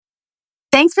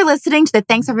Thanks for listening to the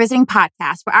Thanks for Visiting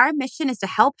podcast, where our mission is to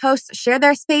help hosts share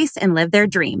their space and live their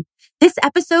dream. This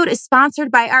episode is sponsored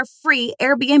by our free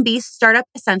Airbnb Startup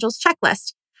Essentials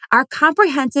Checklist. Our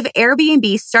comprehensive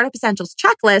Airbnb Startup Essentials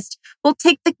Checklist will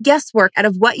take the guesswork out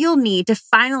of what you'll need to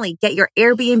finally get your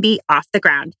Airbnb off the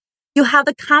ground. You'll have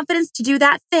the confidence to do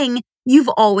that thing you've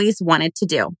always wanted to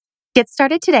do. Get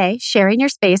started today sharing your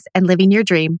space and living your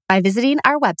dream by visiting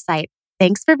our website,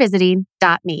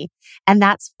 thanksforvisiting.me. And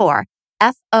that's FOR,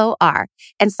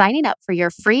 and signing up for your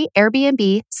free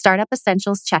Airbnb Startup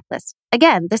Essentials Checklist.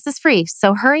 Again, this is free,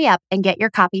 so hurry up and get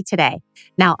your copy today.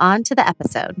 Now on to the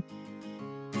episode.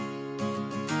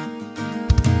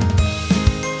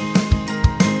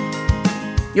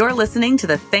 You're listening to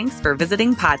the Thanks for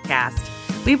Visiting podcast.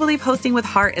 We believe hosting with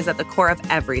heart is at the core of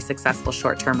every successful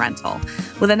short-term rental.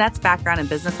 With Annette's background in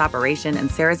business operation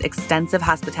and Sarah's extensive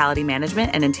hospitality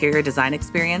management and interior design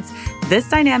experience, this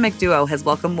dynamic duo has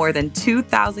welcomed more than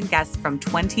 2,000 guests from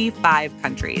 25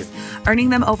 countries, earning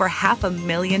them over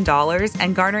 $500,000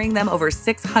 and garnering them over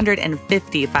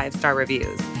 650 five-star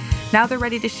reviews. Now they're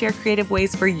ready to share creative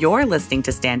ways for your listing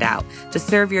to stand out, to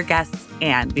serve your guests,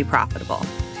 and be profitable.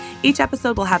 Each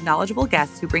episode will have knowledgeable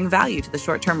guests who bring value to the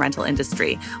short-term rental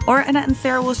industry, or Annette and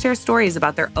Sarah will share stories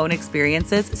about their own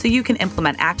experiences so you can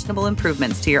implement actionable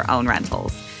improvements to your own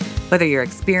rentals. Whether you're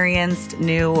experienced,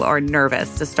 new, or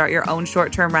nervous to start your own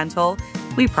short-term rental,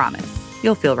 we promise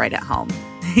you'll feel right at home.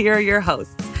 Here are your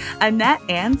hosts, Annette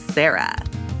and Sarah.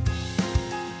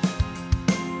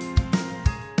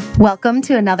 Welcome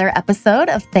to another episode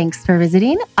of Thanks for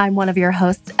Visiting. I'm one of your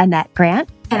hosts, Annette Grant.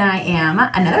 And I am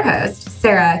another host,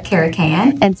 Sarah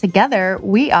Karakayan. And together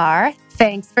we are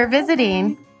Thanks for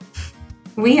Visiting.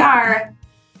 We are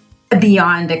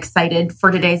beyond excited for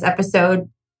today's episode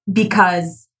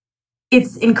because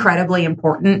it's incredibly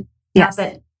important. Yes. Not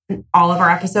that all of our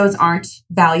episodes aren't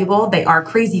valuable. They are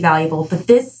crazy valuable, but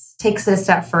this takes it a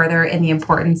step further in the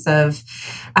importance of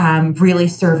really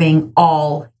serving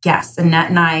all guests. Annette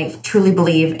and I truly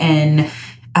believe in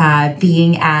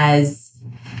being as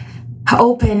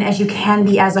open as you can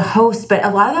be as a host, but a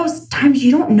lot of those times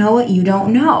you don't know what you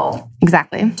don't know.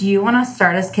 Exactly. Do you want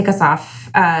to kick us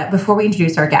off before we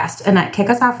introduce our guest? Annette, kick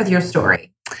us off with your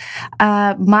story.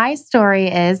 My story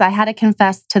is I had to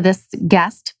confess to this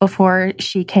guest before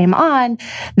she came on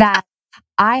that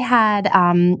I had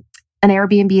an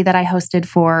Airbnb that I hosted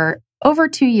for over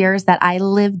 2 years that I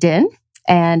lived in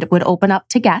and would open up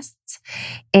to guests.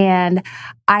 And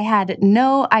I had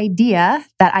no idea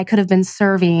that I could have been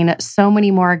serving so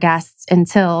many more guests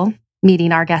until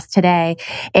meeting our guest today.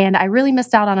 And I really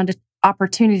missed out on an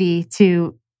opportunity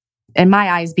to, in my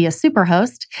eyes, be a super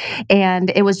host.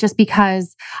 And it was just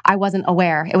because I wasn't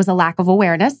aware. It was a lack of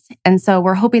awareness. And so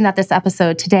we're hoping that this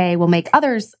episode today will make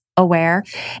others aware.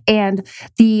 And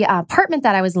the apartment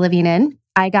that I was living in,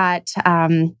 I got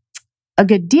a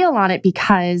good deal on it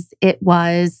because it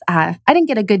was, I didn't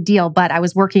get a good deal, but I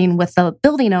was working with the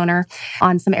building owner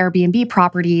on some Airbnb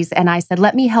properties. And I said,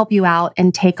 let me help you out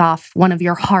and take off one of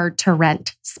your hard to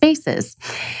rent spaces.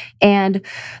 And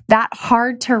that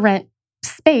hard to rent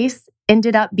space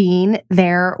ended up being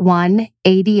their one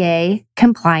ADA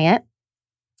compliant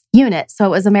unit. So it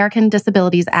was American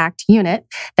Disabilities Act unit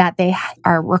that they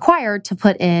are required to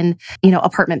put in,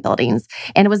 apartment buildings.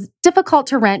 And it was difficult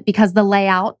to rent because the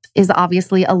layout is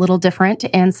obviously a little different.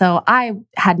 And so I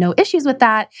had no issues with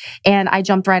that. And I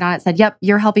jumped right on it, said, yep,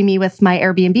 you're helping me with my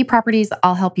Airbnb properties.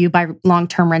 I'll help you by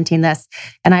long-term renting this.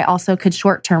 And I also could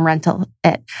short-term rental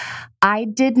it. I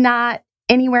did not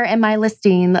anywhere in my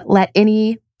listing let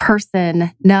any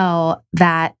person know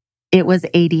that it was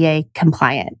ADA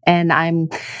compliant. And I'm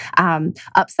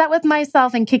upset with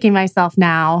myself and kicking myself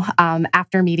now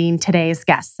after meeting today's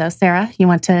guest. So Sarah, you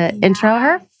want to intro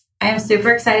her? I am super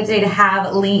excited today to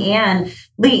have LeAnne.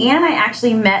 LeAnne, I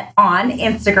actually met on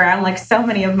Instagram, like so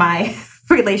many of my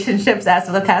relationships as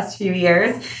of the past few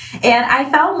years. And I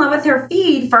fell in love with her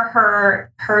feed for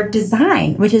her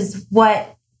design, which is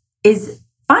what is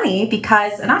funny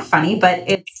because, not funny, but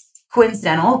it's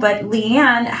coincidental, but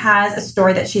LeAnne has a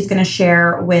story that she's going to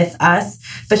share with us,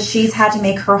 but she's had to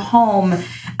make her home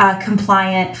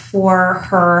compliant for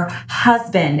her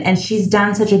husband. And she's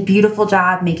done such a beautiful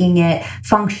job making it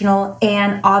functional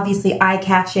and obviously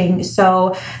eye-catching.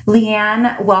 So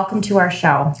LeAnne, welcome to our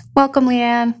show. Welcome,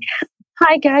 LeAnne.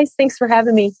 Hi, guys. Thanks for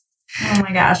having me. Oh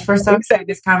my gosh, we're so excited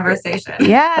this conversation.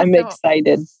 Yeah. I'm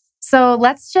excited. So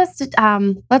let's just,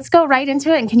 let's go right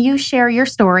into it. And can you share your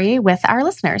story with our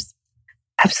listeners?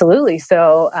 Absolutely.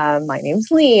 So my name's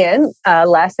LeAnne.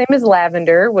 Last name is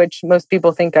Lavender, which most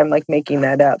people think I'm like making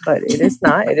that up, but it is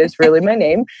not. It is really my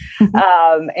name.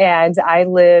 And I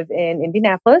live in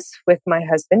Indianapolis with my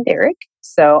husband, Derek.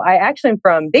 So I actually am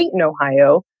from Dayton,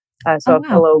 Ohio. So a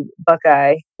fellow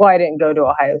Buckeye. Well, I didn't go to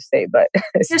Ohio State, but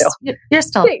still. You're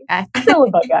still a Buckeye. Still a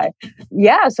Buckeye.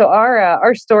 Yeah. So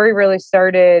our story really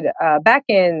started back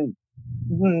in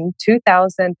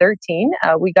 2013.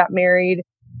 We got married.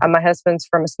 My husband's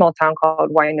from a small town called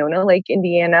Winona Lake,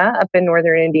 Indiana, up in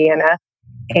northern Indiana.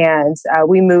 And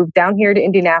we moved down here to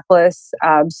Indianapolis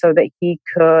so that he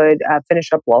could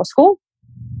finish up law school.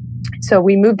 So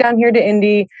we moved down here to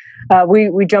Indy.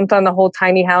 We jumped on the whole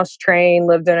tiny house train,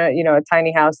 lived in a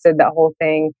tiny house, did that whole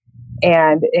thing.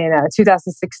 And in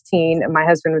 2016, my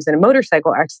husband was in a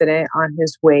motorcycle accident on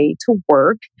his way to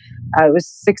work. It was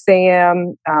 6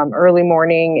 a.m. Early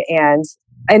morning, and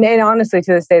honestly,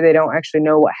 to this day, they don't actually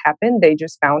know what happened. They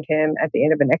just found him at the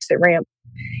end of an exit ramp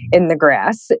in the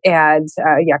grass, and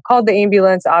called the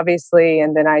ambulance, obviously,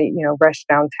 and then I rushed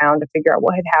downtown to figure out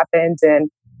what had happened,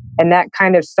 and that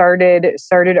kind of started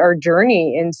our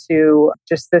journey into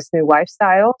just this new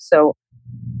lifestyle. So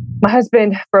my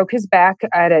husband broke his back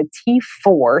at a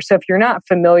T4. So if you're not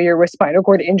familiar with spinal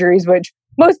cord injuries, which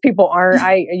most people aren't,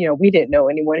 we didn't know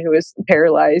anyone who was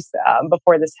paralyzed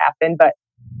before this happened, but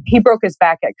he broke his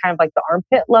back at kind of like the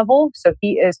armpit level. So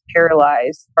he is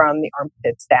paralyzed from the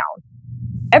armpits down.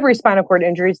 Every spinal cord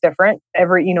injury is different.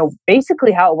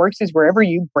 Basically how it works is wherever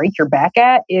you break your back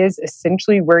at is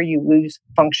essentially where you lose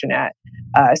function at.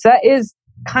 So that is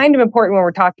kind of important when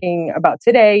we're talking about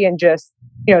today and just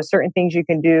certain things you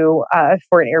can do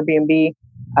for an Airbnb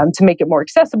to make it more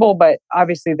accessible. But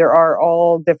obviously there are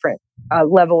all different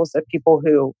levels of people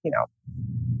who,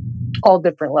 all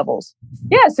different levels.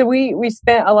 Yeah. So we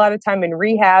spent a lot of time in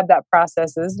rehab. That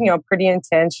process is, pretty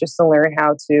intense just to learn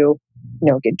how to,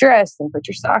 get dressed and put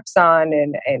your socks on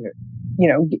and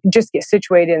just get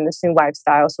situated in this new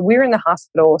lifestyle. So we were in the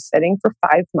hospital setting for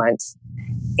 5 months.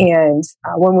 And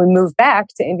when we moved back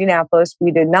to Indianapolis,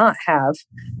 we did not have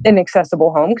an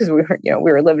accessible home because we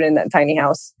were living in that tiny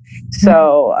house.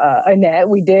 So Annette,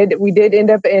 we did end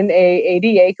up in a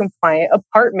ADA compliant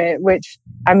apartment, which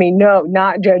no,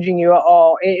 not judging you at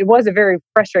all. It was a very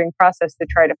frustrating process to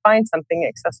try to find something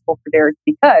accessible for Derek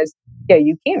because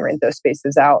you can rent those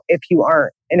spaces out if you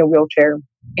aren't in a wheelchair.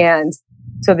 And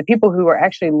so the people who were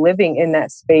actually living in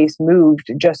that space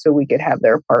moved just so we could have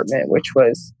their apartment, which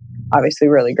was obviously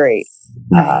really great.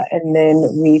 And then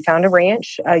we found a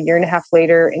ranch a year and a half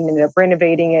later and ended up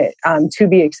renovating it to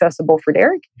be accessible for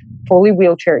Derek, fully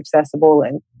wheelchair accessible.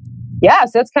 And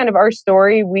so that's kind of our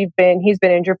story. He's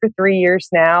been injured for 3 years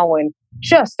now and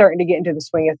just starting to get into the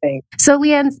swing of things. So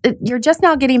LeAnne, you're just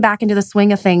now getting back into the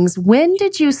swing of things. When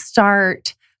did you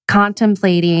start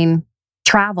contemplating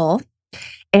travel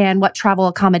and what travel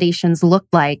accommodations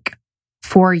looked like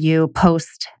for you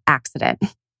post-accident?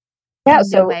 Yeah,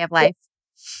 so way of life.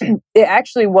 It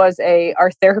actually was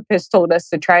our therapist told us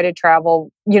to try to travel,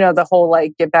 the whole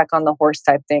get back on the horse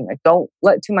type thing. Don't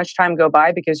let too much time go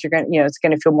by because you're going to, it's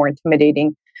going to feel more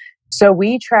intimidating. So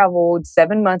we traveled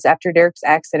 7 months after Derek's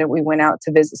accident. We went out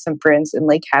to visit some friends in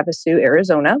Lake Havasu,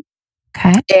 Arizona.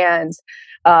 Okay. And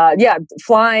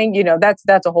flying, that's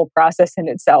a whole process in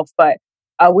itself. But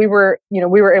we were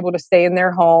able to stay in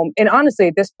their home. And honestly,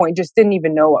 at this point, just didn't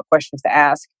even know what questions to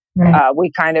ask. Right. We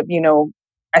kind of,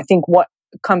 I think what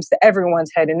comes to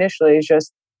everyone's head initially is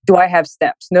just, do I have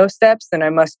steps? No steps, then I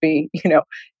must be,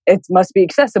 it must be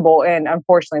accessible. And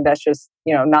unfortunately, that's just,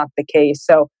 not the case.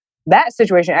 So that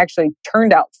situation actually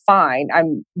turned out fine.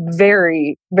 I'm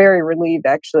very, very relieved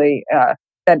actually that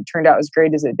it turned out as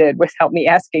great as it did without me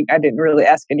asking. I didn't really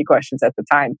ask any questions at the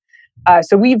time.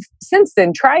 So we've since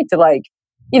then tried to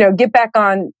get back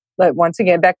on, once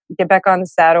again, get back on the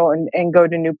saddle and go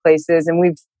to new places. And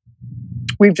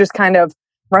we've just kind of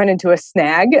run into a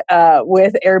snag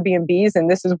with Airbnbs. And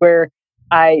this is where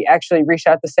I actually reached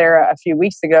out to Sarah a few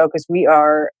weeks ago because we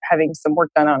are having some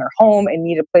work done on our home and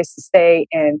need a place to stay.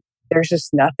 And there's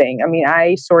just nothing.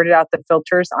 I sorted out the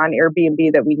filters on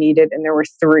Airbnb that we needed, and there were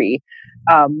 3.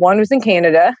 One was in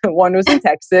Canada, one was in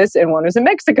Texas, and one was in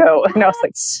Mexico. And I was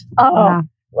like, oh, wow.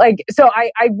 So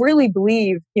I really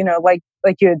believe, like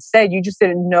you had said, you just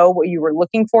didn't know what you were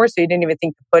looking for, so you didn't even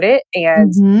think to put it.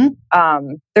 And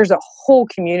there's a whole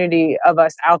community of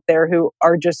us out there who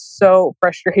are just so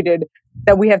frustrated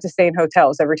that we have to stay in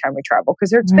hotels every time we travel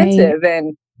because they're expensive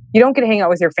and you don't get to hang out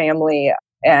with your family.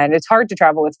 And it's hard to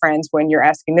travel with friends when you're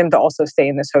asking them to also stay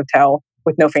in this hotel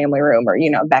with no family room or,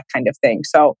 that kind of thing.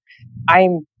 So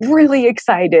I'm really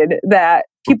excited that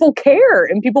people care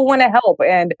and people want to help.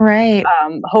 And right.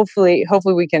 Hopefully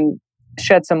we can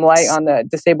shed some light on the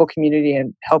disabled community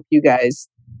and help you guys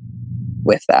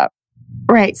with that.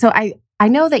 Right. So I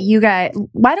know that you guys,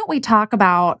 why don't we talk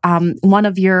about one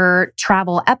of your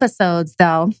travel episodes,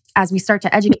 though, as we start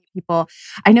to educate people?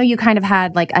 I know you kind of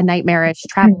had like a nightmarish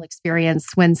travel experience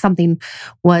when something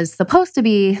was supposed to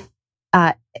be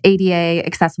ADA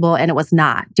accessible and it was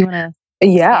not. Do you want to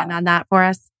expand on that for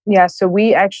us? Yeah, so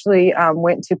we actually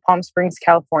went to Palm Springs,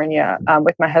 California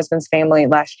with my husband's family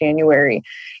last January.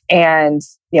 And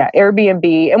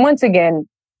Airbnb. And once again,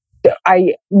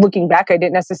 looking back, I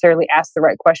didn't necessarily ask the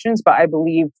right questions, but I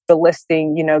believe the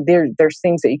listing, there's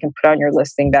things that you can put on your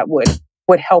listing that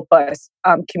would help us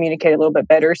communicate a little bit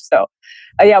better. So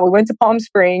we went to Palm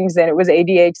Springs and it was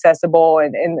ADA accessible.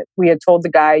 And we had told the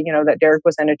guy, that Derek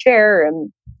was in a chair,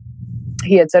 and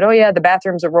he had said, oh yeah, the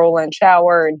bathroom's a roll-in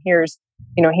shower, and here's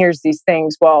these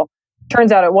things. Well,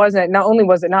 turns out it wasn't. Not only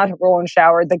was it not a roll-in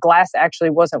shower, the glass actually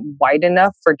wasn't wide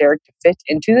enough for Derek to fit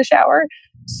into the shower.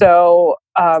 So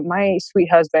my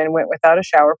sweet husband went without a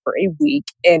shower for a week,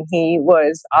 and he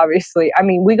was obviously,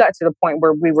 we got to the point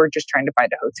where we were just trying to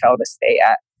find a hotel to stay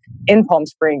at in Palm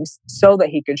Springs so that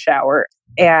he could shower.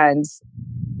 And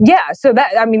so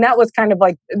that was kind of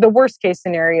like the worst case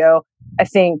scenario, I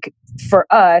think, for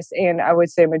us. And I would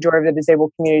say majority of the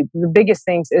disabled community, the biggest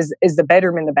things is the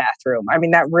bedroom and the bathroom.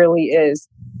 That really is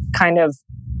kind of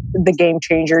the game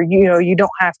changer. You don't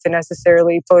have to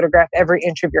necessarily photograph every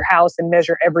inch of your house and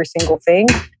measure every single thing,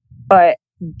 but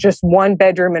just one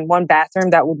bedroom and one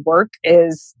bathroom that would work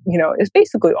is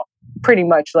basically pretty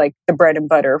much like the bread and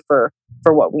butter for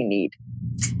what we need.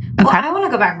 Well, I want to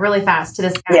go back really fast to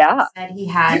this guy who said he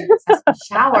had a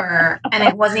shower and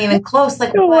it wasn't even close.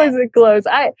 Like, it wasn't close.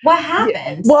 What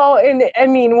happened? Well, and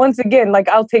once again, like,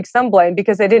 I'll take some blame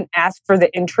because I didn't ask for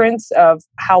the entrance of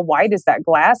how wide is that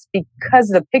glass, because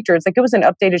the picture, it's like it was an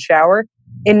updated shower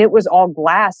and it was all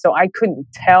glass. So I couldn't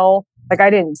tell, like,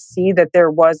 I didn't see that there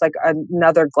was like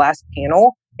another glass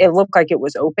panel. It looked like it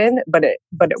was open, but it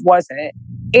wasn't.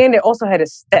 And it also had a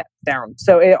step down.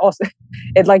 So it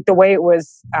like the way it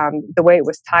was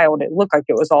tiled, it looked like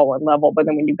it was all one level. But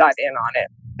then when you got in on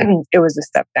it, it was a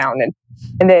step down.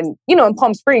 And then, in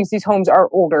Palm Springs, these homes are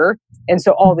older. And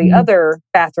so all the other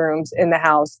bathrooms in the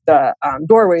house, the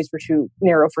doorways were too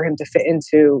narrow for him to fit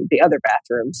into the other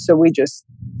bathrooms. So we just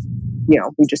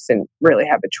didn't really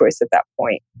have a choice at that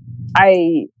point.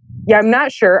 I'm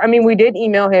not sure. We did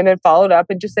email him and followed up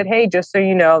and just said, hey, just so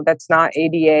you know, that's not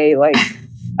ADA. Like,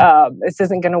 this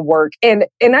isn't going to work. And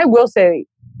I will say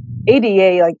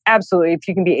ADA, like, absolutely, if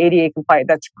you can be ADA compliant,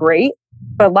 that's great.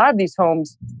 But a lot of these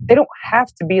homes, they don't have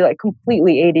to be like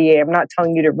completely ADA. I'm not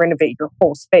telling you to renovate your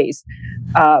whole space.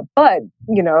 But,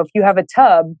 if you have a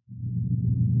tub,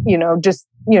 just,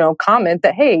 comment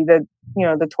that, hey,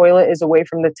 the toilet is away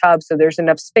from the tub, so there's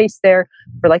enough space there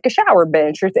for like a shower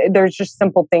bench, or there's just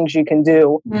simple things you can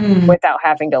do without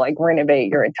having to like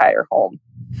renovate your entire home.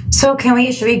 So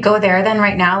should we go there then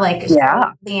right now? Like,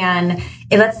 LeAnne,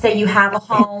 let's say you have a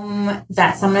home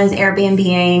that someone is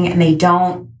Airbnb-ing and they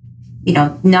don't,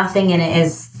 nothing in it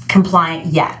is compliant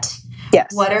yet.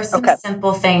 Yes. What are some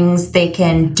simple things they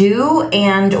can do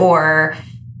and or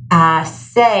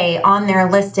say on their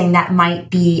listing that might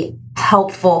be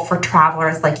helpful for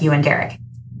travelers like you and Derek?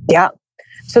 Yeah.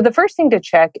 So the first thing to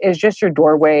check is just your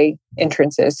doorway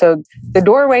entrances. So the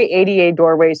doorway, ADA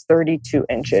doorway is 32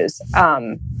 inches.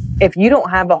 If you don't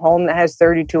have a home that has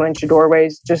 32-inch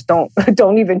doorways, just don't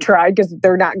even try, because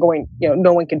they're not going,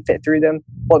 no one can fit through them.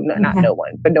 Well, not no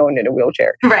one, but no one in a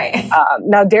wheelchair. Right.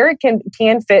 Now, Derek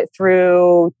can fit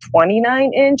through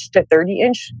 29-inch to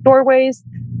 30-inch doorways.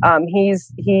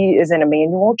 He is in a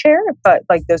manual chair, but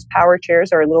like those power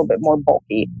chairs are a little bit more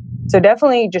bulky. So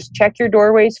definitely just check your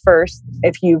doorways first.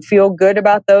 If you feel good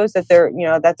about those, that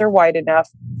they're wide enough.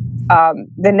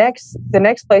 The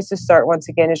next place to start, once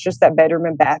again, is just that bedroom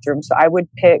and bathroom. So I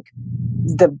would pick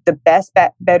the best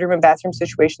bedroom and bathroom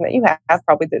situation that you have,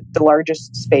 probably the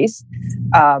largest space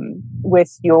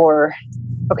with your.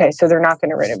 Okay, so they're not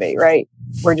going to renovate, right?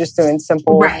 We're just doing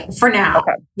simple. Right, for now.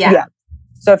 Okay. Yeah.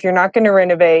 So if you're not going to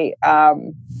renovate,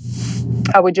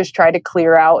 I would just try to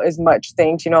clear out as much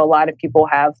things. A lot of people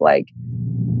have like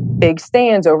big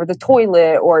stands over the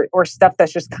toilet or stuff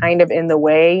that's just kind of in the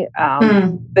way.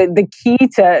 The key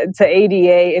to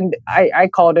ADA, and I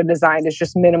call it a design, is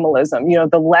just minimalism.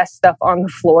 The less stuff on the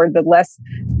floor, the less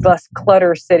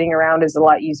clutter sitting around is a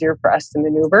lot easier for us to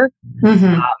maneuver.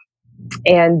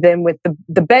 And then with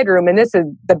the bedroom, and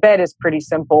the bed is pretty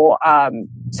simple.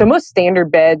 So most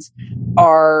standard beds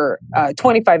are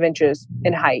 25 inches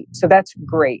in height. So that's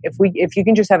great. If you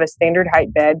can just have a standard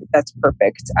height bed, that's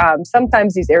perfect.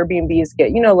 Sometimes these Airbnbs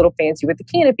get, a little fancy with the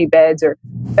canopy beds or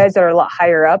beds that are a lot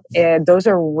higher up. And those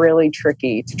are really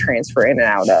tricky to transfer in and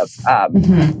out of.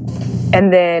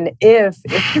 And then if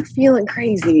you're feeling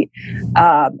crazy,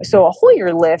 so a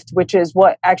Hoyer lift, which is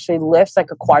what actually lifts like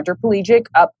a quadriplegic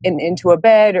up and into a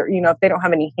bed, or, if they don't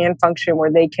have any hand function where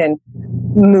they can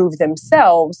move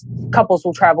themselves, couples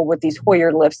will travel with these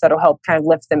Hoyer lifts that'll help kind of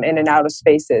lift them in and out of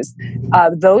spaces.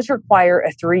 Those require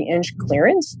a 3-inch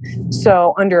clearance.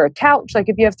 So under a couch, like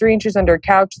if you have 3 inches under a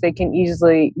couch, they can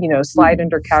easily, slide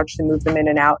under a couch to move them in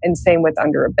and out. And same with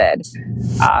under a bed.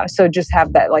 So just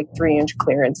have that like 3-inch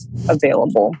clearance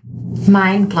available.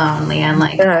 Mind blown, LeAnne.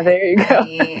 Like, there you go.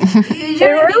 It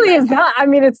really is not. I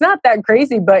mean, it's not that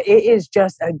crazy, but it is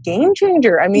just a game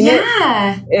changer. I mean,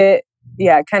 it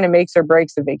kind of makes or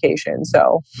breaks a vacation.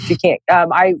 So if you can't,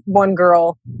 one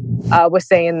girl was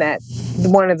saying that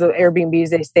one of the Airbnbs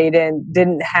they stayed in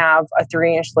didn't have a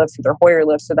 3-inch lift for their Hoyer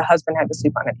lift. So the husband had to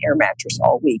sleep on an air mattress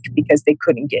all week because they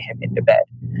couldn't get him into bed.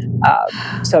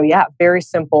 So yeah, very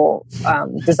simple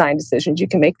design decisions you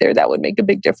can make there that would make a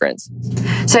big difference.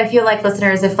 So I feel like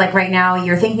listeners, if like right now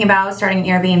you're thinking about starting an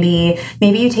Airbnb,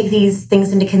 maybe you take these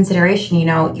things into consideration.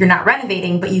 You're not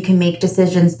renovating, but you can make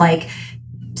decisions like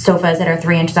sofas that are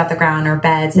 3 inches off the ground or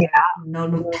beds that are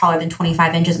no taller than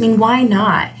 25 inches. I mean, why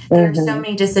not? There's so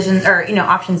many decisions or,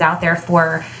 options out there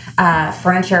for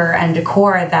furniture and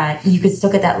decor that you could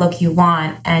still get that look you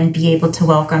want and be able to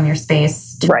welcome your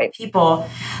space to people.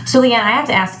 So LeAnne, I have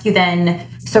to ask you then,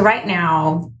 so right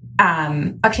now,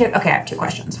 I have 2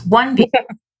 questions. One being,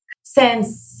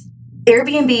 since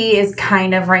Airbnb is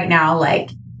kind of right now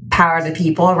like power of the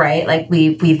people, right? Like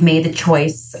we've made the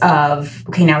choice of,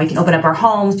 okay, now we can open up our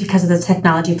homes because of this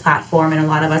technology platform. And a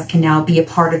lot of us can now be a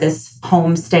part of this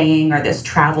homestaying or this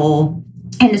travel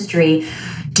industry.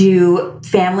 Do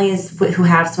families who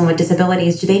have someone with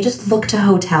disabilities, do they just look to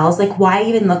hotels? Like, why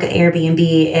even look at Airbnb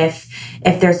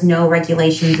if there's no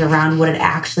regulations around what it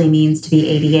actually means to be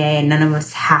ADA and none of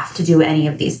us have to do any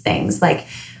of these things? Like,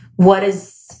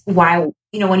 why,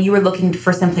 when you were looking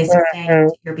for some place to stay in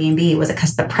Airbnb, was it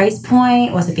because of the price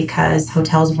point? Was it because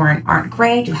hotels aren't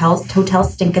great? Do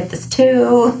hotels stink at this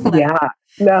too?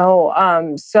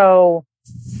 So,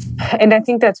 and I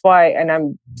think that's why, and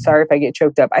I'm sorry if I get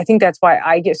choked up, I think that's why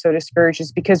I get so discouraged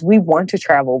is because we want to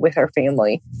travel with our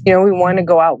family. We want to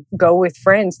go with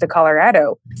friends to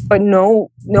Colorado, but no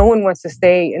one wants to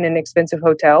stay in an expensive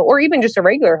hotel or even just a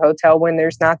regular hotel when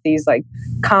there's not these like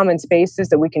common spaces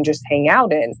that we can just hang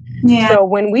out in. Yeah. So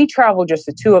when we travel, just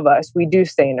the 2 of us, we do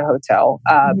stay in a hotel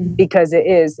because it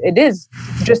is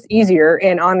just easier.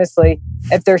 And honestly,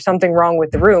 if there's something wrong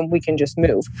with the room, we can just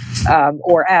move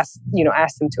or ask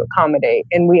them to accommodate.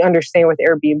 And we understand with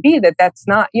Airbnb that's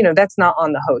not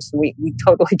on the host. We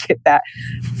totally get that.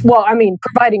 Well, I mean,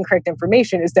 providing correct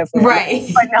information is definitely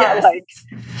right, but not like,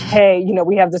 hey,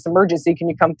 we have this emergency. Can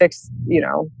you come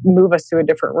move us to a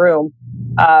different room?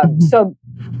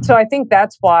 So I think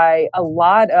that's why a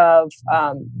lot of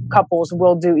couples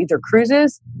will do either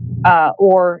cruises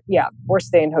or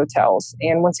stay in hotels.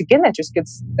 And once again, that just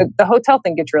gets the hotel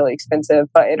thing gets really expensive,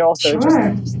 but it also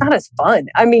it's not as fun.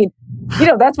 I mean,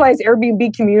 that's why this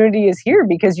Airbnb community is here,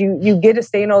 because you get to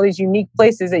stay in all these unique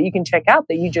places that you can check out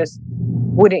that you just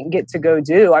wouldn't get to go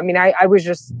do. I mean, I was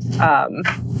just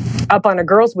up on a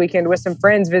girls' weekend with some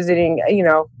friends visiting,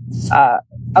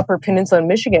 Upper Peninsula in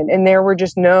Michigan, and there were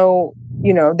just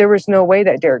there was no way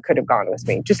that Derek could have gone with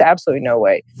me. Just absolutely no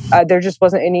way. There just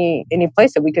wasn't any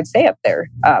place that we could stay up there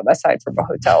aside from a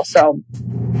hotel. So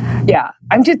yeah,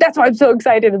 that's why I'm so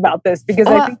excited about this, because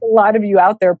I think a lot of you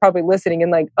out there are probably listening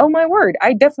and like, oh my word,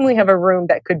 I definitely have a room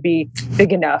that could be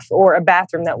big enough or a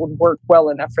bathroom that would work well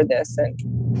enough for this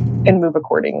and move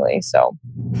accordingly. So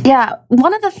yeah,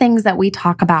 one of the things that we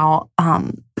talk about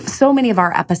so many of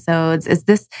our episodes is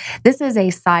this is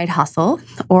a side hustle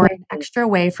or an extra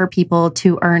way for people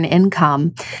to earn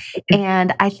income.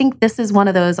 And I think this is one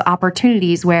of those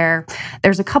opportunities where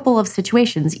there's a couple of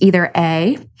situations. Either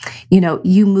A,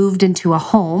 you moved into a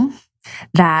home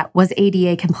that was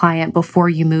ADA compliant before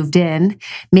you moved in.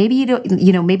 Maybe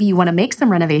you want to make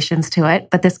some renovations to it,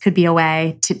 but this could be a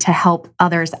way to help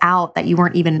others out that you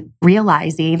weren't even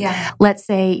realizing. Yeah. Let's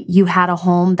say you had a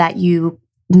home that you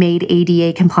made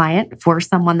ADA compliant for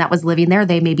someone that was living there.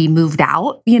 They maybe moved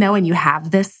out, and you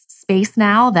have this space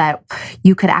now that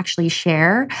you could actually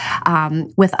share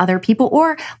with other people.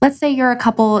 Or let's say you're a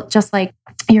couple just like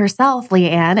yourself,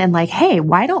 LeAnne, and like, hey,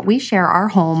 why don't we share our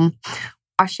home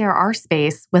share our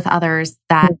space with others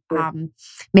that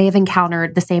may have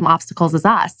encountered the same obstacles as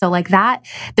us. So like that,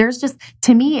 there's just,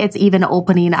 to me, it's even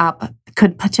opening up,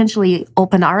 could potentially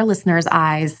open our listeners'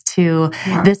 eyes to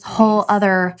this whole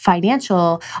other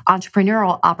financial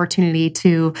entrepreneurial opportunity,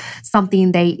 to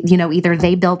something they, either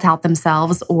they built out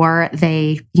themselves or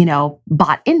they,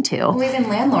 bought into. Well, even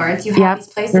landlords, you have these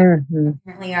places that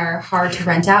apparently are hard to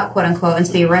rent out, quote unquote, and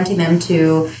so you're renting them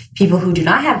to people who do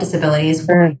not have disabilities.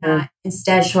 Why not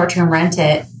instead short-term rent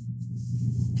it?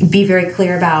 Be very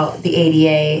clear about the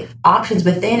ADA options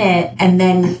within it. And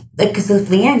then, because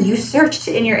LeAnne, you searched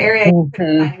in your area, you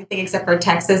couldn't find anything except for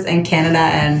Texas and Canada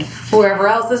and wherever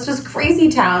else. It's just crazy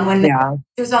town when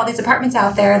there's all these apartments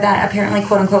out there that apparently,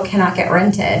 quote unquote, cannot get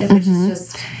rented, which is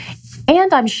just...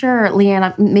 And I'm sure,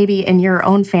 LeAnne, maybe in your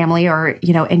own family or,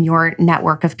 in your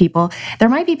network of people, there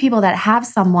might be people that have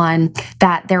someone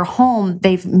that their home,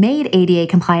 they've made ADA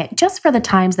compliant just for the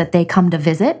times that they come to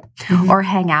visit or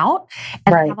hang out,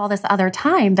 and they have all this other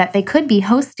time that they could be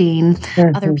hosting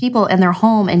other people in their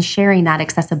home and sharing that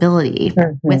accessibility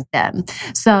with them.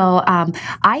 So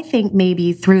I think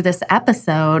maybe through this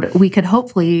episode, we could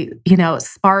hopefully,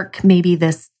 spark maybe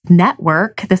this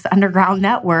network, this underground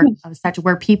network of such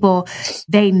where people,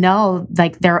 they know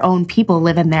like their own people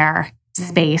live in their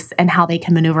space and how they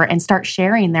can maneuver and start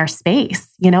sharing their space.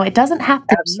 It doesn't have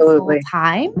to be full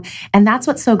time. And that's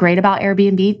what's so great about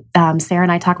Airbnb. Sarah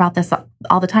and I talk about this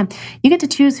all the time. You get to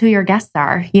choose who your guests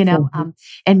are,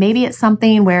 and maybe it's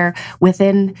something where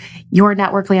within your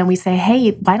network, LeAnne, we say,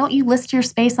 hey, why don't you list your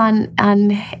space on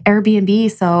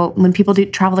Airbnb? So when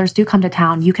travelers do come to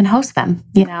town, you can host them,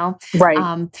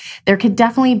 Right. There could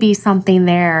definitely be something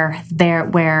there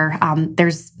where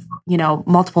there's,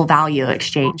 multiple value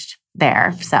exchanged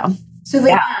there. So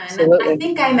LeAnne, I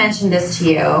think I mentioned this to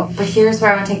you, but here's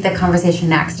where I want to take the conversation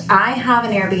next. I have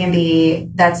an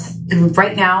Airbnb that's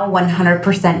right now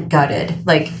 100% gutted.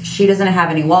 Like, she doesn't have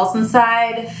any walls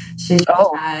inside. She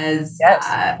just has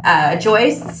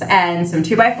joists and some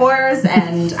 2x4s,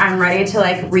 and I'm ready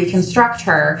to reconstruct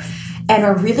her. And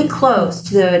we're really close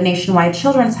to the Nationwide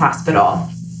Children's Hospital.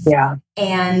 Yeah.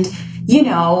 And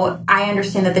I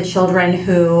understand that the children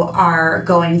who are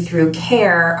going through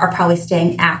care are probably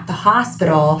staying at the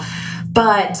hospital,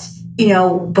 but,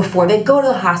 before they go to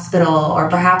the hospital or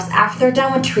perhaps after they're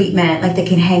done with treatment, they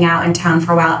can hang out in town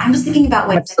for a while. I'm just thinking about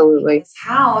this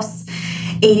house,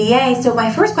 ADA. So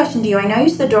my first question to you, I know you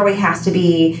said the doorway has to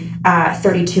be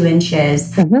 32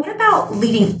 inches. What about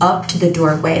leading up to the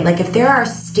doorway? If there are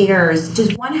stairs,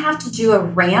 does one have to do a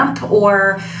ramp,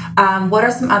 or what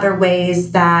are some other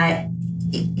ways that,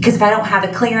 because if I don't have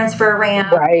a clearance for a ramp,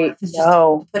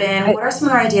 put in, what are some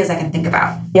other ideas I can think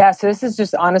about? Yeah, so this is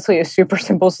just honestly a super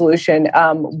simple solution.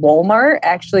 Walmart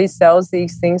actually sells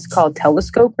these things called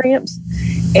telescope ramps,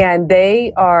 and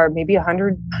they are maybe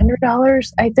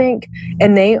 $100, I think.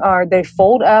 And they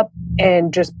fold up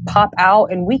and just pop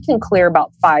out, and we can clear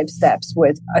about 5 steps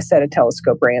with a set of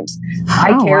telescope ramps.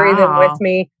 I carry them with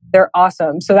me. They're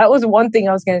awesome. So that was one thing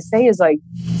I was going to say is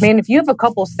man, if you have a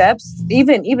couple steps,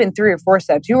 even 3 or 4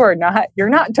 steps, you're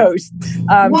not toast.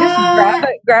 Just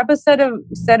grab a set of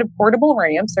portable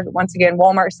ramps. Once again,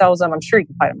 Walmart sells them. I'm sure you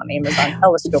can find them on Amazon.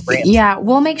 Telescope ramps. Yeah,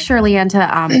 we'll make sure, LeAnne,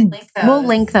 to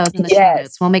link those in the show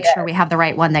notes. We'll make sure we have the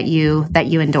right one that you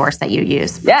endorse, that you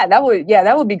use. Yeah, that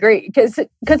would be great because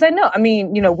I know.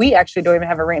 We actually don't even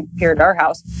have a ramp here at our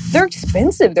house. They're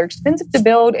expensive. They're expensive to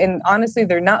build, and honestly,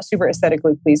 they're not super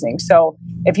aesthetically pleasing. So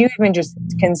if you even just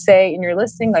can say in your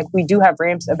listing, we do have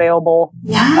ramps available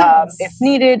if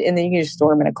needed, and then you can just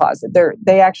store them in a closet.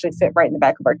 They actually fit right in the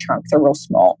back of our trunk. They're real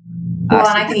small. Well,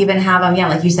 and I could even have them,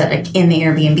 like you said, in the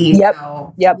Airbnb. Yep.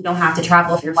 So you don't have to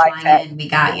travel if you're flying in. We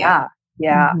got you.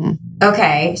 Yeah.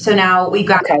 Okay. So now we've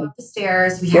got up the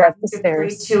stairs. We have the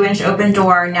 32-inch open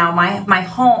door.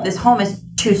 Now this home is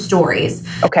 2 stories.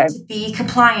 Okay. To be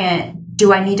compliant,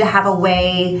 do I need to have a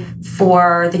way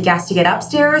for the guests to get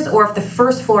upstairs? Or if the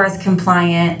first floor is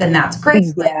compliant, then that's great.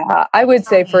 Yeah, I would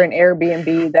say for an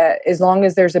Airbnb that as long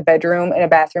as there's a bedroom and a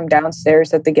bathroom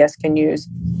downstairs that the guests can use,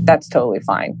 that's totally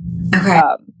fine. Okay.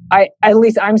 At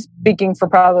least I'm speaking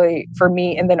for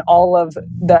me, and then all of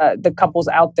the couples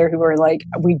out there who are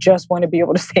we just want to be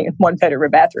able to stay in 1 bedroom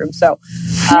and bathroom. So,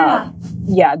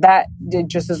 that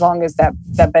just as long as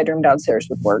that bedroom downstairs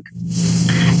would work.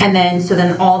 And then,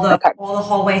 all the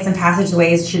hallways and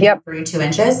passageways should be 32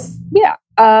 inches. Yeah.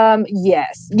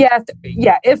 Yes.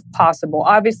 Yeah. If possible,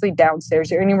 obviously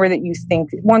downstairs or anywhere that you think,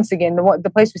 once again,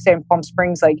 the place we stay in Palm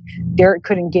Springs, Derek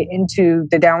couldn't get into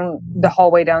the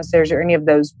hallway downstairs or any of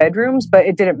those bedrooms, but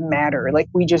it didn't matter.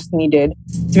 We just needed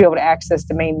to be able to access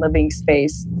the main living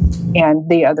space and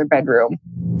the other bedroom.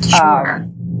 Sure.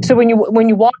 So when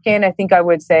you walk in, I think I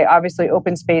would say obviously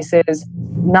open spaces,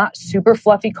 not super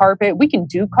fluffy carpet. We can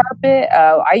do carpet.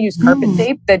 I use carpet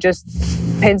tape that just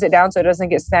pins it down so it doesn't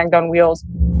get snagged on wheels.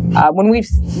 When we've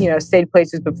stayed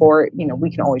places before, we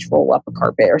can always roll up a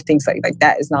carpet or things like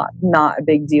that is not a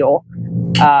big deal.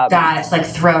 Got it. Like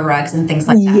throw rugs and things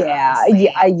like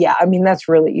that. Yeah. I mean, that's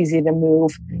really easy to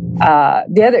move.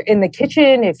 The other in the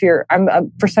kitchen, if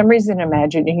I'm for some reason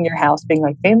imagining your house being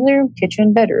like family room,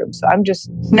 kitchen, bedroom. So I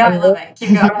love it. Keep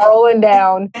going. I'm rolling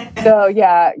down. So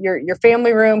yeah, your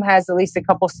family room has at least a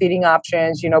couple seating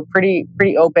options.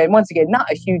 Pretty open. Once again, not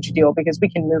a huge deal because we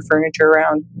can move furniture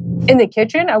around. In the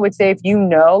kitchen, I would say if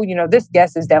this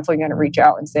guest is definitely going to reach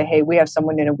out and say, hey, we have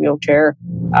someone in a wheelchair.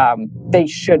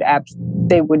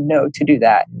 They would know to do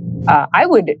that. I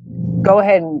would go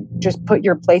ahead and just put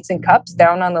your plates and cups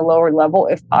down on the lower level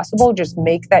if possible. Just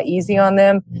make that easy on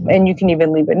them. And you can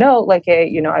even leave a note like,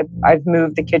 hey, I've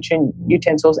moved the kitchen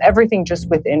utensils, everything just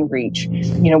within reach.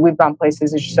 We've gone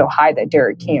places that's so high that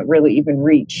Derek can't really even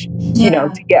reach,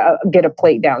 to get a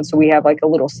plate down. So we have like a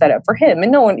little setup for him.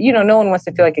 And no one wants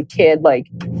to feel like a kid, like,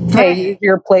 hey, here's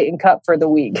your plate and cup for the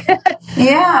week.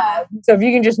 Yeah. So if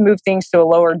you can just move things to a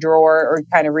lower drawer or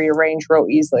kind of rearrange real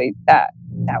easily, that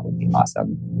would be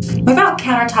awesome. What about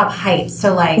countertop height?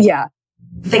 So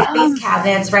base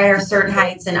cabinets, right, are certain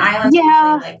heights and islands.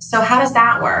 Yeah. So how does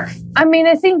that work? I mean,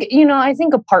 I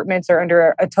think apartments are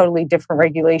under a totally different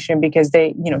regulation because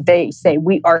they say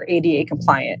we are ADA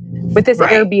compliant. With this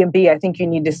Airbnb, I think you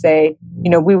need to say,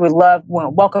 we would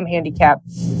welcome handicap.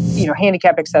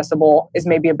 Handicap accessible is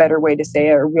maybe a better way to say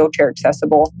it, or wheelchair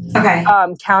accessible. Okay.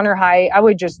 Counter height, I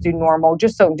would just do normal.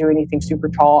 Just don't do anything super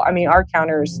tall. I mean, our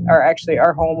counters are actually,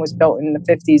 our home was built in the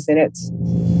 50s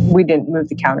and we didn't move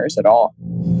the counters at all.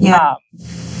 Yeah.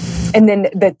 And then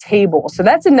the table. So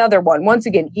that's another one. Once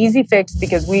again, easy fix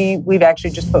because we've actually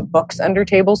just put books under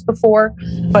tables before.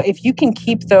 But if you can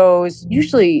keep those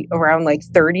usually around like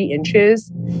 30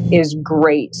 inches is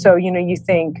great. So, you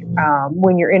think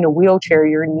when you're in a wheelchair,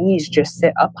 your knees just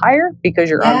sit up higher because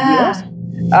you're on wheels.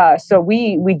 So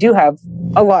we do have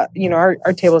a lot,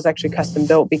 our table is actually custom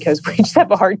built because we just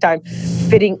have a hard time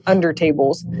fitting under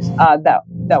tables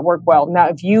that work well. Now,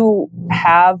 if you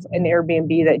have an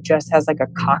Airbnb that just has like a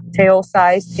cocktail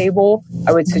size table,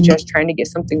 I would suggest trying to get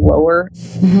something lower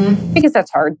because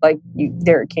that's hard. Like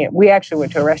Derek can't. We actually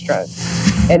went to a restaurant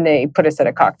and they put us at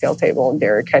a cocktail table and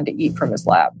Derek had to eat from his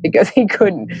lap because he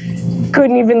couldn't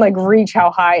even like reach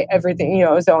how high everything, it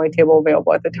was the only table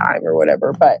available at the time or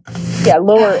whatever. But yeah,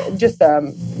 lower, just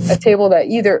a table that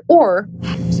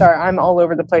sorry, I'm all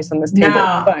over the place on this table.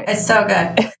 No, but it's so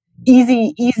good.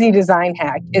 Easy design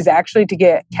hack is actually to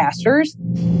get casters.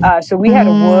 So we had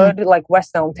a wood like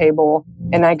West Elm table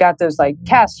and I got those like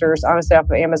casters honestly off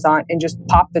of Amazon and just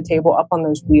popped the table up on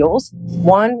those wheels.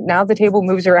 Now the table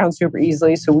moves around super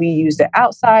easily. So we used it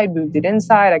outside, moved it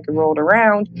inside. I could roll it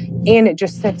around and it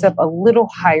just sits up a little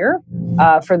higher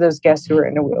for those guests who are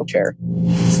in a wheelchair.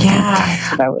 Yeah.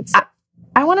 That's what I would say.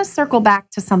 I want to circle back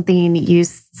to something you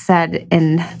said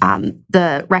in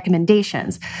the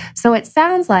recommendations. So it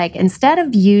sounds like instead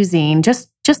of using,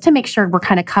 just to make sure we're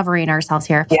kind of covering ourselves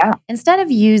here, instead of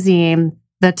using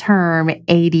the term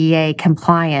ADA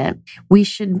compliant, we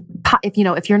should,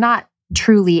 if you're not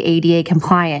truly ADA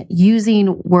compliant,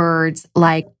 using words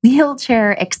like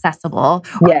wheelchair accessible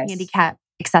or handicap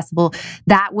accessible,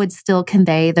 that would still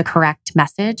convey the correct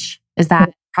message. Is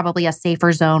that probably a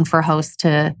safer zone for hosts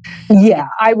to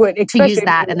I would to use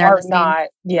that in their listing? Okay.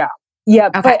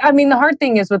 But I mean the hard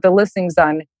thing is with the listings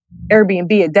on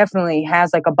Airbnb, it definitely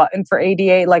has like a button for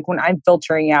ADA. Like when I'm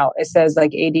filtering out, it says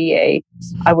like ADA.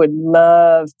 I would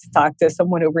love to talk to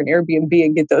someone over in Airbnb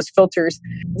and get those filters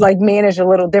like managed a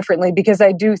little differently because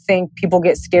I do think people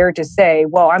get scared to say,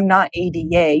 well, I'm not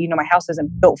ADA. My house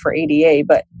isn't built for ADA,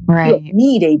 but we don't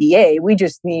need ADA. We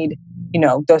just need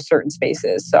those certain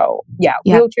spaces. So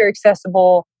wheelchair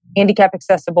accessible, handicap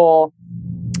accessible.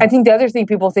 I think the other thing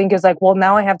people think is like, well,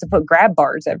 now I have to put grab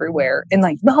bars everywhere. And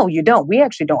like, no, you don't. We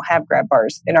actually don't have grab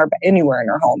bars anywhere in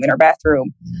our home, in our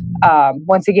bathroom.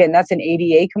 Once again, that's an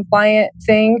ADA compliant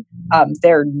thing.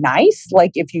 They're nice.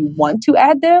 Like if you want to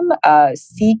add them,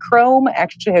 Sea Chrome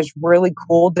actually has really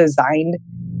cool designed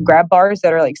grab bars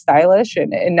that are like stylish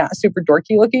and not super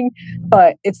dorky looking,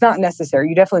 but it's not necessary.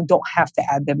 You definitely don't have to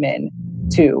add them in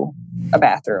to a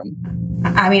bathroom.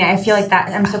 I mean, I feel like that,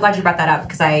 I'm so glad you brought that up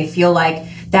because I feel like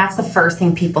that's the first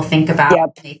thing people think about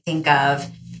when they think of,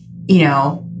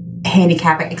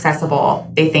 handicap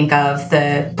accessible. They think of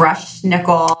the brushed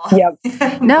nickel.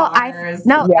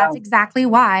 That's exactly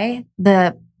why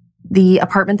the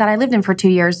apartment that I lived in for 2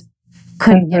 years,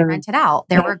 couldn't get rented out.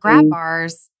 There were grab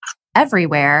bars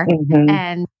everywhere.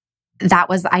 And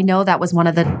I know that was one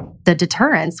of the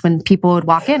deterrents when people would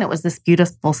walk in. It was this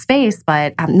beautiful space,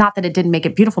 but not that it didn't make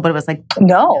it beautiful, but it was like, they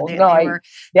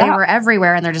were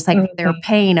everywhere. And they're just like, they're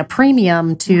paying a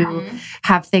premium to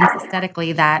have things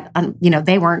aesthetically that,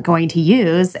 they weren't going to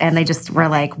use. And they just were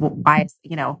like, well, why,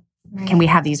 can we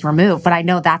have these removed? But I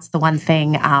know that's the one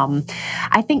thing.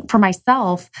 I think for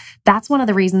myself, that's one of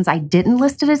the reasons I didn't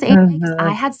list it as ADA. Because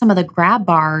I had some of the grab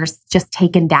bars just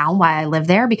taken down while I lived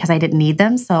there because I didn't need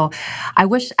them. So I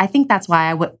think that's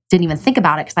why I didn't even think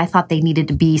about it, because I thought they needed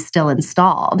to be still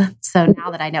installed. So now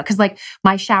that I know, because like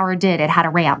my shower it had a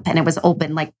ramp and it was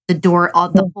open, like the door,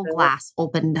 the whole glass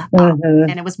opened up, and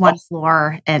it was one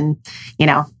floor, and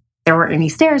there weren't any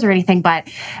stairs or anything. But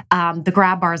the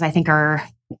grab bars, I think,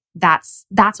 that's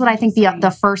what I think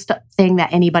the first thing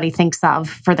that anybody thinks of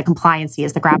for the compliancy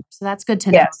is the grab. So that's good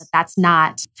to know that that's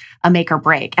not a make or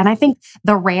break. And I think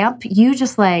the ramp, you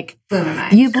just like, blew my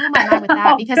mind with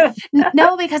that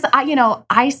because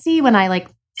I see when I like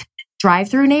drive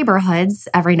through neighborhoods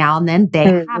every now and then,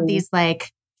 they have these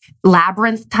like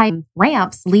labyrinth type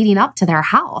ramps leading up to their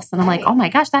house. And I'm like, oh my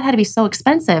gosh, that had to be so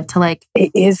expensive to like,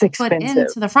 it is expensive. Put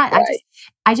into the front. Right.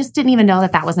 I just didn't even know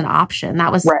that was an option.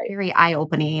 That was very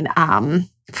eye-opening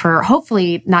for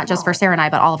hopefully not just for Sarah and I,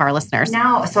 but all of our listeners.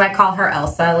 So I call her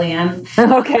Elsa,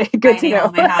 LeAnne. Okay, good to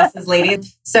know. My house is lady.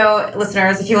 So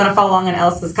listeners, if you want to follow along on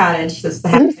Elsa's cottage, that's the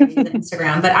hashtag on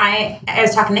Instagram. But I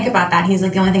was talking to Nick about that. He's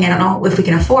like, the only thing I don't know if we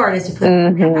can afford is to put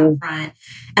a ramp out front.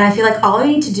 And I feel like all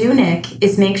we need to do, Nick,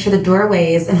 is make sure the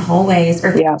doorways and hallways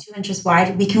are 2 inches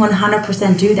wide. We can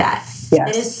 100% do that. Yes.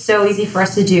 It is so easy for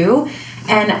us to do.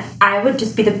 And I would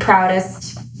just be the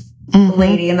proudest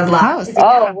lady in the block.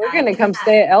 Oh, we're going to come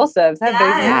stay at Elsa. If that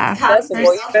baby's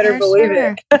accessible, you better believe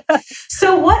it.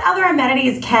 So what other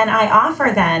amenities can I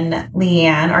offer then,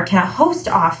 LeAnne, or can a host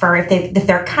offer if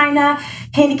they're kind of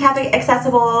handicap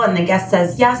accessible and the guest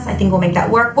says, yes, I think we'll make that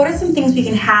work? What are some things we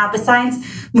can have besides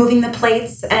moving the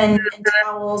plates and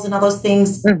towels and all those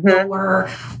things? Or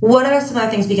what are some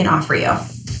other things we can offer you?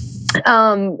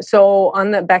 So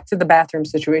on back to the bathroom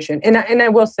situation, and I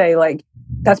will say, like,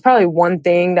 that's probably one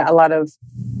thing that a lot of,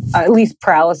 at least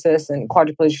paralysis and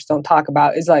quadriplegics don't talk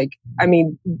about is like, I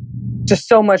mean, just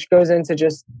so much goes into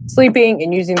just sleeping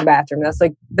and using the bathroom. That's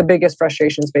like the biggest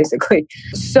frustrations, basically.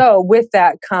 So with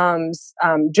that comes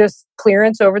just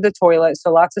clearance over the toilet.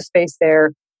 So lots of space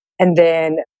there. And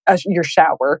then your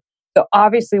shower. So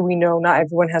obviously we know not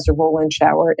everyone has a roll-in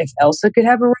shower. If Elsa could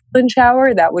have a roll-in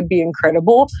shower, that would be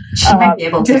incredible. She might be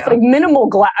able to. Just like minimal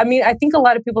glass. I mean, I think a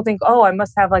lot of people think, oh, I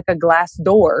must have like a glass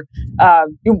door.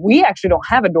 We actually don't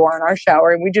have a door on our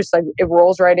shower, and we just like, it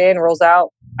rolls right in, rolls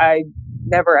out. I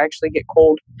never actually get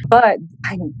cold. But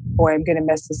I'm going to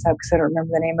mess this up because I don't remember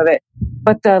the name of it.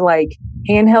 But the like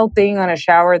handheld thing on a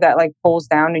shower that like pulls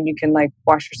down and you can like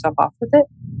wash yourself off with it.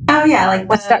 Oh yeah, like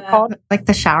what's that called? Like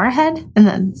the shower head, and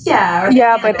then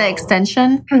but the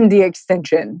extension. The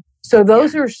extension. So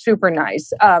those are super nice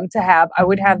to have. I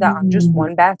would have that on just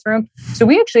one bathroom. So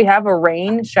we actually have a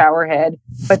rain shower head,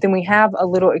 but then we have a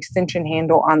little extension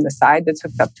handle on the side that's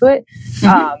hooked up to it.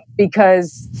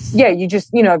 Because you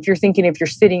just, if you're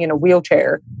sitting in a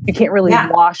wheelchair, you can't really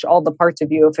wash all the parts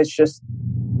of you if it's just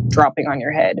dropping on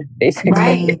your head, basically.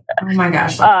 Right. Oh my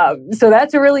gosh. So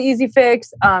that's a really easy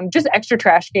fix. Just extra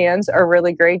trash cans are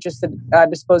really great, just to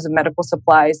dispose of medical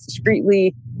supplies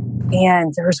discreetly.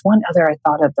 And there was one other I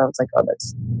thought of that was like, oh,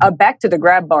 that's back to the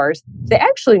grab bars. They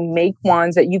actually make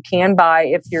ones that you can buy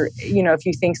if if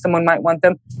you think someone might want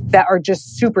them, that are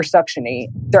just super suctiony.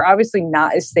 They're obviously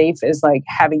not as safe as like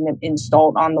having them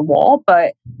installed on the wall,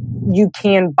 but you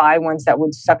can buy ones that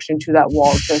would suction to that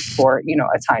wall just for,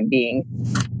 a time being.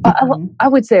 I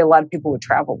would say a lot of people would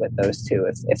travel with those too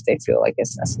if they feel like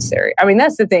it's necessary. I mean,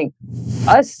 that's the thing.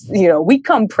 Us, we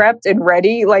come prepped and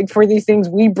ready like for these things.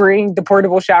 We bring the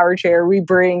portable shower chair. We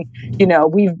bring,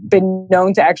 we've been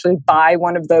known to actually buy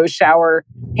one of those shower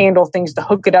handle things to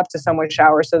hook it up to someone's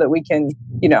shower so that we can,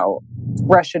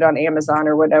 rush it on Amazon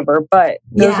or whatever. But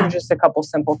those are just a couple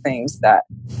simple things that,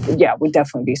 would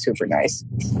definitely be super nice.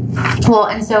 Well,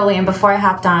 and so LeAnne, before I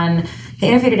hopped on the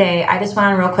interview today, I just went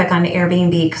on real quick on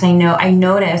Airbnb because I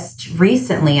noticed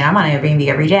recently, and I'm on Airbnb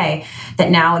every day,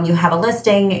 that now when you have a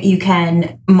listing, you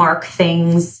can mark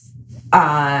things.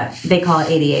 They call it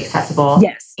ADA accessible.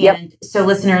 Yes. And so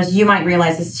listeners, you might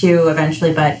realize this too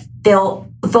eventually, but they'll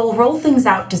roll things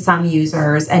out to some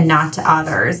users and not to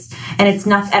others. And it's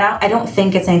not, I don't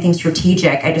think it's anything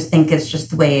strategic. I just think it's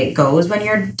just the way it goes when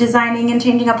you're designing and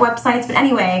changing up websites. But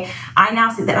anyway, I now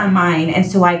see that on mine. And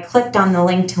so I clicked on the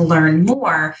link to learn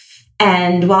more.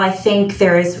 And while I think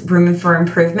there is room for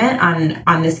improvement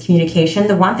on this communication,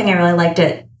 the one thing I really liked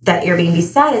that Airbnb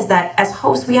said is that as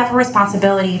hosts, we have a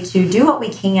responsibility to do what we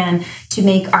can to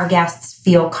make our guests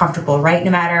feel comfortable, right?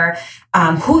 No matter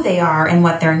who they are and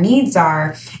what their needs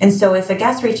are. And so if a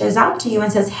guest reaches out to you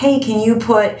and says, hey, can you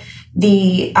put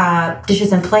the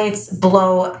dishes and plates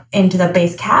below into the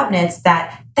base cabinets,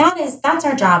 that's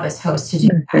our job as hosts to do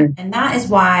that. And that is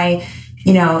why,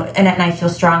 Annette and I feel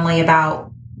strongly about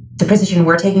the position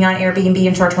we're taking on Airbnb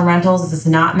and short-term rentals. This is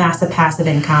not massive passive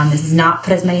income. This is not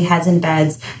put as many heads in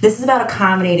beds. This is about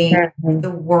accommodating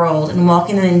the world and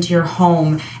welcoming them into your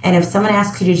home. And if someone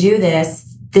asks you to do this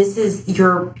is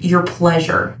your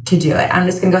pleasure to do it. I'm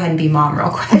just going to go ahead and be mom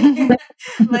real quick. And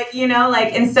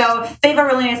so they have a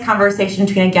really nice conversation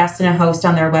between a guest and a host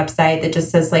on their website that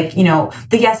just says the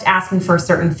guest asking for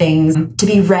certain things to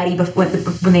be ready before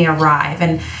when they arrive.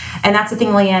 And that's the thing,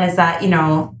 LeAnne, is that,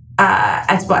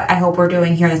 that's what I hope we're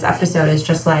doing here in this episode is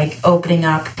just opening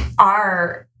up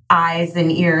our eyes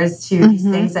and ears to these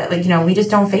things that we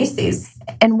just don't face these.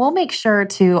 And we'll make sure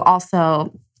to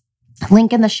also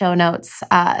link in the show notes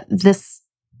this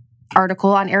article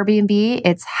on Airbnb.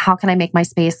 It's how can I make my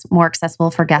space more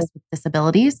accessible for guests with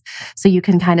disabilities? So you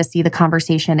can kind of see the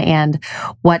conversation and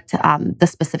what the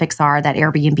specifics are that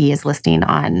Airbnb is listing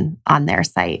on their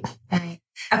site. Okay,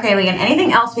 LeAnne,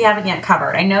 anything else we haven't yet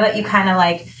covered? I know that you kind of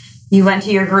you went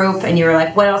to your group and you were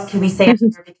like, what else can we say here?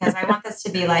 Because I want this to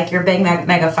be your big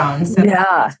megaphone. So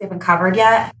yeah. We haven't covered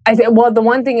yet. Well, the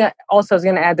one thing I also was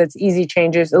going to add that's easy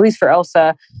changes, at least for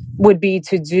Elsa, would be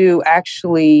to do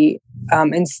actually,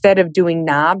 instead of doing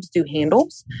knobs, do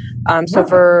handles. So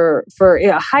for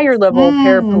a higher level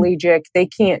paraplegic, they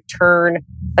can't turn,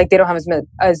 they don't have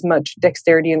as much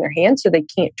dexterity in their hands, so they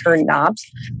can't turn knobs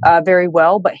very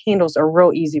well, but handles are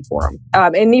real easy for them.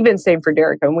 And even same for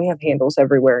Derek, and we have handles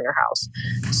everywhere in our house.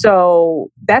 So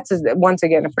that's, once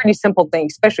again, a pretty simple thing,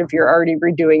 especially if you're already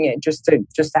redoing it, just to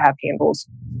have handles.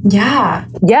 Yeah.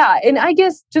 Yeah. And I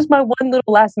guess just my one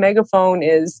little last megaphone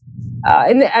is,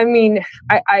 and I mean,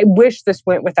 I wish this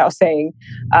went without saying,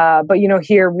 but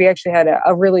here we actually had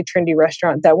a really trendy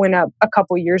restaurant that went up a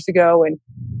couple years ago,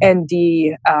 and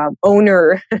the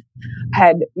owner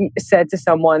had said to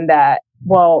someone that,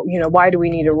 well, why do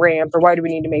we need a ramp, or why do we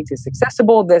need to make this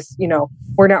accessible? This,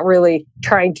 we're not really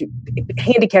trying to,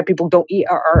 handicapped people don't eat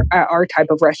our type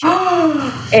of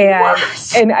restaurant.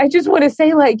 And I just want to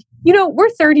say, we're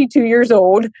 32 years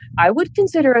old. I would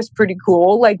consider us pretty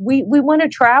cool. We want to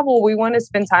travel. We want to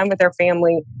spend time with our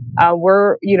family.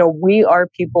 We are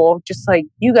people just like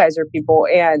you guys are people.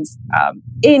 And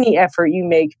any effort you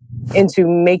make into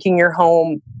making your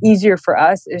home easier for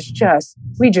us is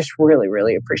we just really,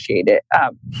 really appreciate it.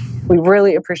 We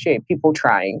really appreciate people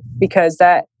trying, because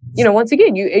that, once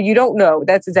again, you don't know.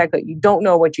 That's exactly, you don't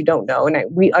know what you don't know. And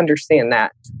we understand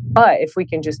that. But if we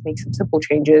can just make some simple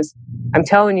changes, I'm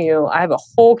telling you, I have a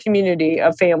whole community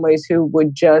of families who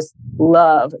would just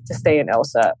love to stay in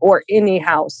Elsa or any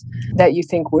house that you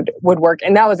think would work.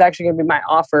 And that was actually going to be my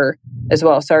offer as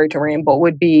well. Sorry to ramble,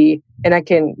 would be, and I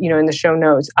can, in the show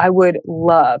notes, I would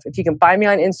love, if you can find me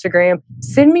on Instagram,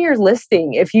 send me your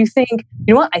listing. If you think,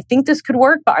 I think this could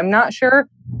work, but I'm not sure,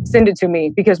 send it to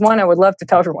me. Because one, I would love to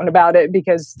tell everyone about it,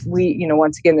 because we,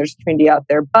 once again, there's a community out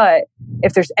there. But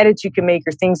if there's edits you can make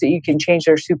or things that you can change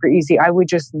that are super easy, I would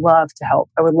just love to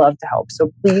help. I would love to help.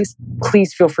 So please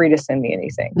feel free to send me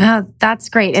anything. No, that's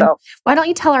great. And why don't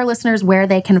you tell our listeners where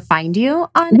they can find you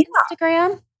on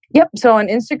Instagram? Yep. So on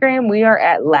Instagram, we are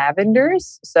at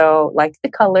Lavenders. So like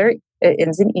the color, it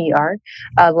ends in ER.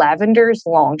 Lavenders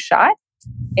Long Shot.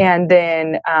 And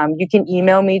then you can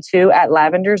email me too at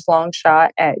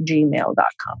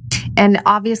lavenderslongshot@gmail.com. And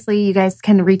obviously, you guys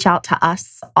can reach out to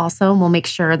us also, and we'll make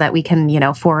sure that we can,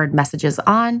 forward messages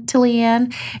on to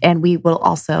LeAnne. And we will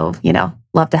also,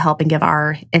 love to help and give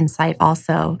our insight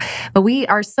also. But we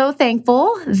are so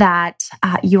thankful that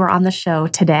you are on the show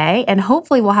today. And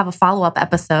hopefully we'll have a follow-up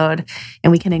episode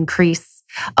and we can increase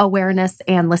awareness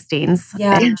and listings in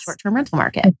the short-term rental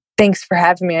market. Thanks for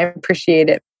having me. I appreciate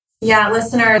it. Yeah,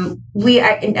 listener, and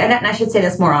I should say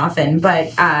this more often,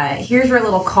 but here's your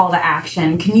little call to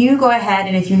action. Can you go ahead,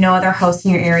 and if you know other hosts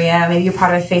in your area, maybe you're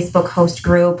part of a Facebook host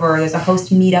group or there's a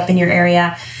host meetup in your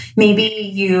area, maybe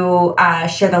you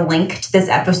share the link to this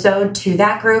episode to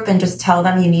that group and just tell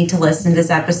them you need to listen to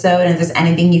this episode. And if there's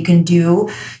anything you can do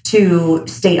to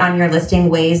state on your listing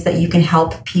ways that you can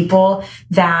help people,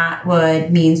 that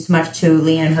would mean so much to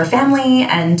LeAnne and her family,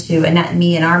 and to Annette and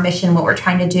me and our mission, what we're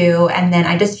trying to do. And then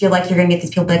I just feel like you're going to get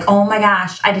these people like, oh my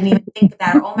gosh, I didn't even think of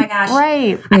that. Or, oh my gosh,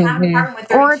 right. I have an apartment with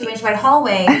 32-inch wide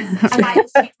hallways. I might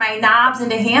just change my knobs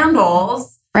into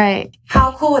handles. Right.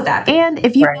 How cool would that be? And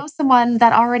if you Right. know someone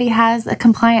that already has a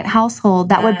compliant household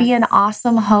that would be an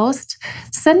awesome host,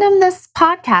 send them this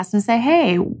podcast and say,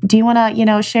 hey, do you want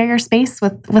to, share your space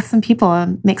with some people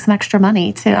and make some extra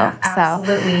money too? Yeah,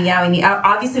 absolutely. Yeah,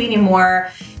 we need more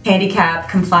handicap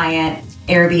compliant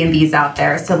Airbnbs out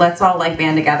there. So let's all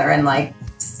band together and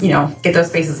get those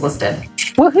spaces listed.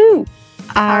 Woohoo!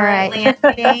 All right. LeAnne,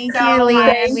 Thank you,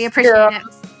 LeAnne. We appreciate it.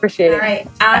 Appreciate it. All right.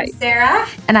 I'm Sarah.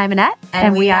 And I'm Annette.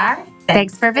 And we are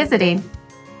Thanks for visiting.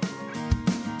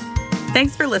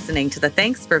 Thanks for listening to the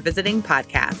Thanks for Visiting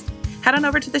podcast. Head on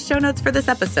over to the show notes for this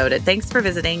episode at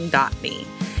thanksforvisiting.me.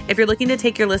 If you're looking to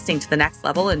take your listing to the next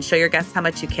level and show your guests how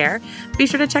much you care, be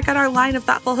sure to check out our line of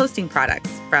thoughtful hosting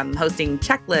products. From hosting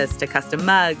checklists to custom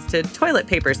mugs to toilet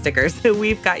paper stickers,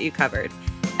 we've got you covered.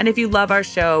 And if you love our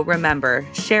show, remember,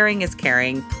 sharing is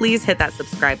caring. Please hit that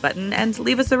subscribe button and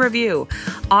leave us a review.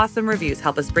 Awesome reviews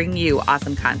help us bring you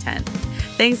awesome content.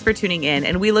 Thanks for tuning in,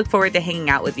 and we look forward to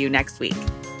hanging out with you next week.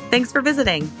 Thanks for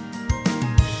visiting.